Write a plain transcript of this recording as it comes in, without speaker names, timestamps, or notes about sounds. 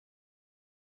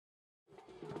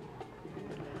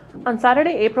On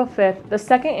Saturday, April 5th, the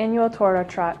second annual Toreador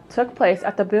Trot took place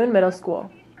at the Boone Middle School.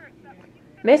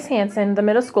 Miss Hanson, the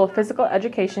middle school physical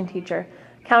education teacher,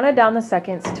 counted down the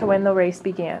seconds to when the race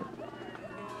began.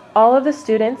 All of the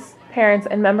students, parents,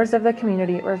 and members of the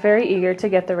community were very eager to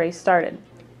get the race started.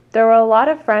 There were a lot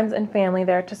of friends and family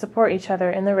there to support each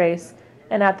other in the race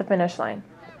and at the finish line.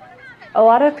 A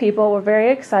lot of people were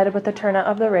very excited with the turnout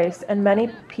of the race, and many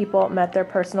people met their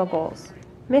personal goals.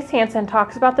 Miss Hanson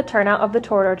talks about the turnout of the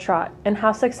Toreador Trot and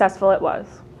how successful it was.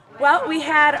 Well, we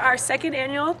had our second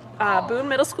annual Boone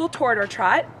Middle School Toreador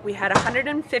Trot. We had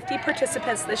 150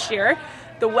 participants this year.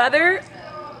 The weather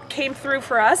came through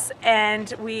for us,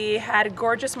 and we had a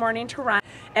gorgeous morning to run.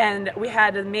 And we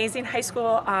had an amazing high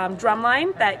school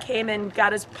drumline that came and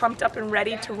got us pumped up and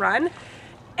ready to run.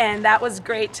 And that was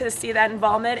great to see that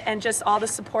involvement and just all the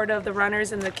support of the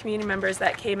runners and the community members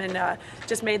that came and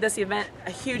just made this event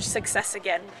a huge success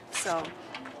again. So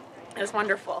it was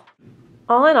wonderful.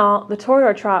 All in all, the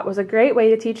Toreador Trot was a great way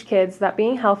to teach kids that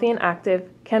being healthy and active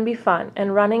can be fun,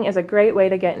 and running is a great way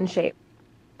to get in shape.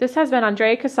 This has been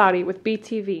Andrea Casotti with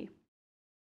BTV.